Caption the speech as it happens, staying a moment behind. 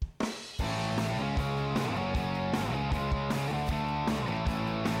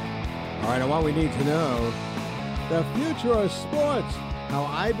right, and what we need to know, the future of sports, how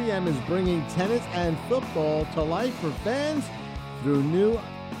IBM is bringing tennis and football to life for fans through new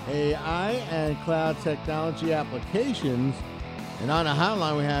AI and cloud technology applications. And on the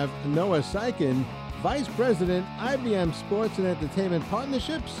hotline, we have Noah Sykin, Vice President, IBM Sports and Entertainment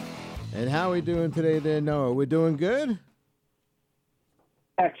Partnerships. And how are we doing today there, Noah? We're doing good?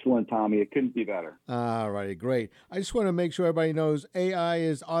 Excellent, Tommy. It couldn't be better. All righty, great. I just want to make sure everybody knows AI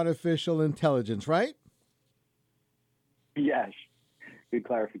is artificial intelligence, right? Yes. Good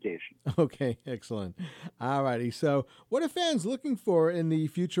clarification. Okay, excellent. All righty. So what are fans looking for in the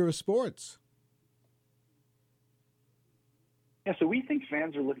future of sports? Yeah, so we think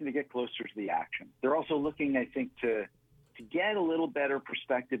fans are looking to get closer to the action. They're also looking, I think, to get a little better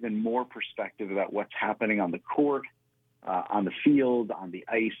perspective and more perspective about what's happening on the court, on the field, on the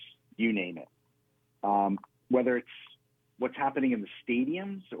ice, you name it. Whether it's what's happening in the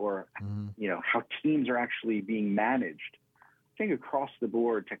stadiums or, how teams are actually being managed. I think across the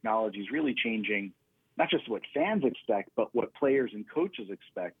board, technology is really changing not just what fans expect, but what players and coaches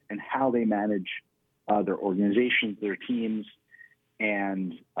expect and how they manage their organizations, their teams,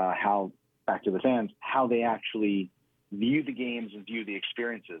 and how, back to the fans, how they actually view the games and view the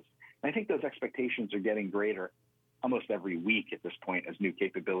experiences. And I think those expectations are getting greater almost every week at this point as new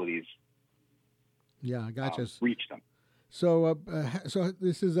capabilities reach them. So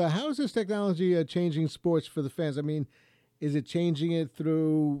this is how is this technology changing sports for the fans? I mean, is it changing it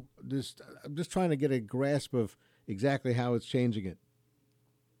through this? I'm just trying to get a grasp of exactly how it's changing it.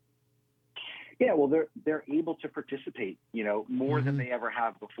 Yeah, well, they're able to participate, more than they ever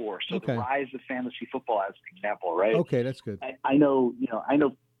have before. So the rise of fantasy football as an example, right? Okay, that's good. I know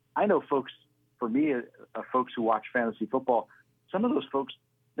folks. For me, folks who watch fantasy football, some of those folks,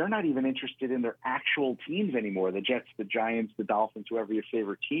 they're not even interested in their actual teams anymore. The Jets, the Giants, the Dolphins, whoever your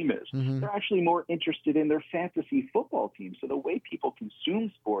favorite team is. They're actually more interested in their fantasy football team. So the way people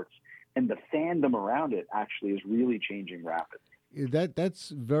consume sports and the fandom around it actually is really changing rapidly. That's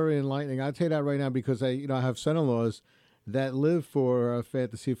very enlightening. I'll tell you that right now because I have son-in-laws that live for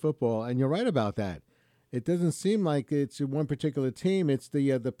fantasy football, and you're right about that. It doesn't seem like it's one particular team. It's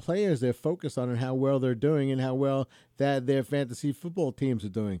the players they're focused on and how well they're doing and how well that their fantasy football teams are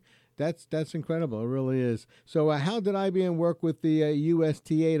doing. That's incredible. It really is. So how did IBM work with the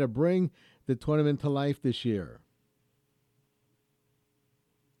USTA to bring the tournament to life this year?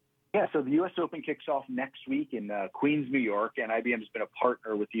 Yeah, so the U.S. Open kicks off next week in Queens, New York, and IBM's been a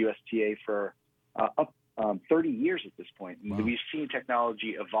partner with the USTA for 30 years at this point. Wow. We've seen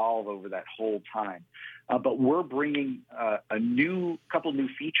technology evolve over that whole time. But we're bringing a couple new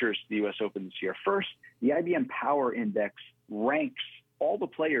features to the U.S. Open this year. First, the IBM Power Index ranks all the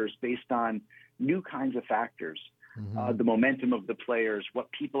players based on new kinds of factors. The momentum of the players,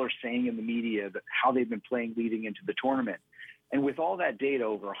 what people are saying in the media, how they've been playing leading into the tournament. And with all that data,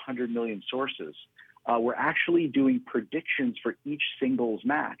 over 100 million sources, we're actually doing predictions for each singles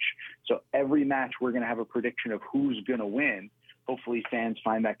match. So every match, we're going to have a prediction of who's going to win. Hopefully fans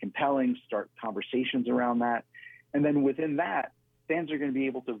find that compelling, start conversations around that. And then within that, fans are going to be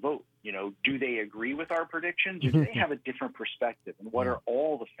able to vote. Do they agree with our predictions or do they have a different perspective? And what are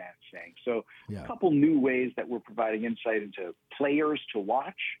all the fans saying? So a couple new ways that we're providing insight into players to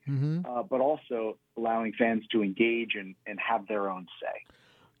watch, but also allowing fans to engage and have their own say.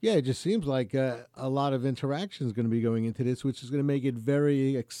 Yeah, it just seems like a lot of interaction is going to be going into this, which is going to make it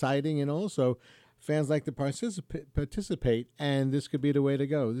very exciting. And also, fans like to participate, and this could be the way to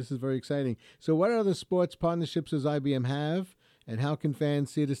go. This is very exciting. So what other sports partnerships does IBM have, and how can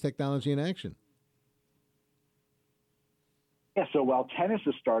fans see this technology in action? Yeah, so while tennis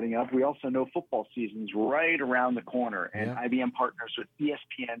is starting up, we also know football season's right around the corner. And IBM partners with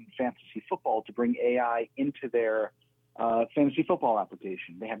ESPN Fantasy Football to bring AI into their fantasy football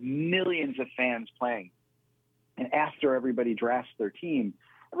application. They have millions of fans playing. And after everybody drafts their team,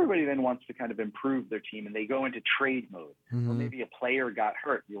 everybody then wants to kind of improve their team, and they go into trade mode. Or maybe a player got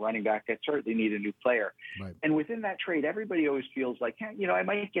hurt. Your running back gets hurt. They need a new player. Right. And within that trade, everybody always feels like, I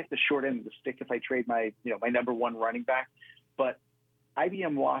might get the short end of the stick if I trade my number one running back. But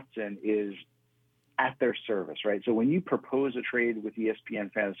IBM Watson is at their service, right? So when you propose a trade with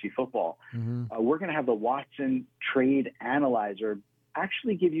ESPN Fantasy Football, we're going to have the Watson Trade Analyzer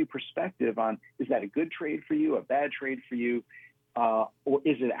actually give you perspective on, is that a good trade for you, a bad trade for you, or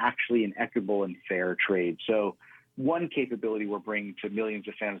is it actually an equitable and fair trade? So one capability we're bringing to millions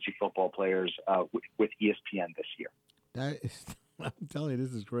of fantasy football players with ESPN this year. I'm telling you,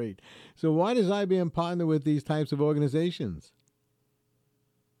 this is great. So why does IBM partner with these types of organizations?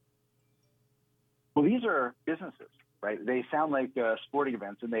 Well, these are businesses. right? They sound like sporting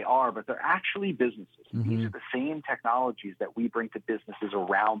events, and they are, but they're actually businesses. Mm-hmm. These are the same technologies that we bring to businesses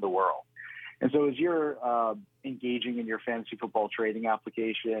around the world. And so as you're engaging in your fantasy football trading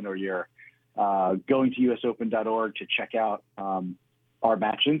application, or you're going to usopen.org to check out our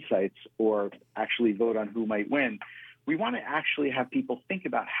match insights or actually vote on who might win, we want to actually have people think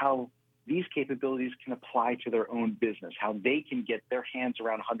about how these capabilities can apply to their own business, how they can get their hands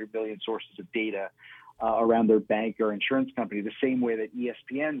around 100 million sources of data around their bank or insurance company, the same way that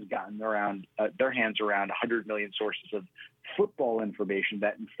ESPN's gotten around their hands around 100 million sources of football information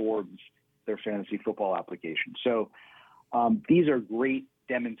that informs their fantasy football application. So these are great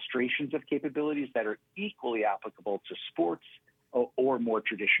demonstrations of capabilities that are equally applicable to sports or more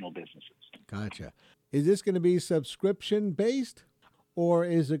traditional businesses. Gotcha. Is this going to be subscription based, or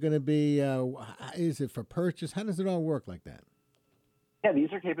is it going to be, is it for purchase? How does it all work like that? Yeah,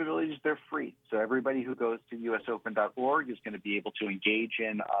 these are capabilities. They're free. So everybody who goes to usopen.org is going to be able to engage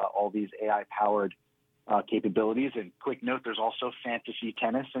in all these AI-powered capabilities. And quick note, there's also fantasy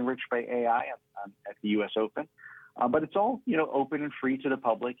tennis enriched by AI at the U.S. Open. But it's all, open and free to the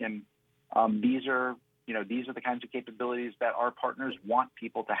public. And these are the kinds of capabilities that our partners want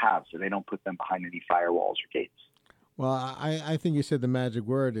people to have, so they don't put them behind any firewalls or gates. Well, I think you said the magic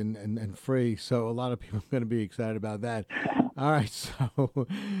word and free, so a lot of people are going to be excited about that. All right,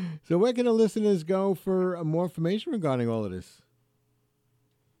 so where can the listeners go for more information regarding all of this?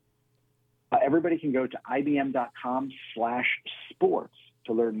 Everybody can go to ibm.com/sports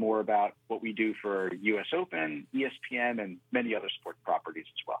to learn more about what we do for U.S. Open, ESPN, and many other sport properties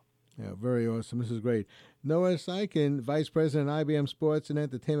as well. Yeah, very awesome. This is great. Noah Sykin, Vice President, IBM Sports and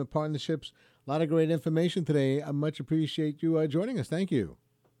Entertainment Partnerships. A lot of great information today. I much appreciate you joining us. Thank you.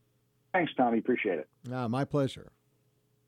 Thanks, Tommy. Appreciate it. My pleasure.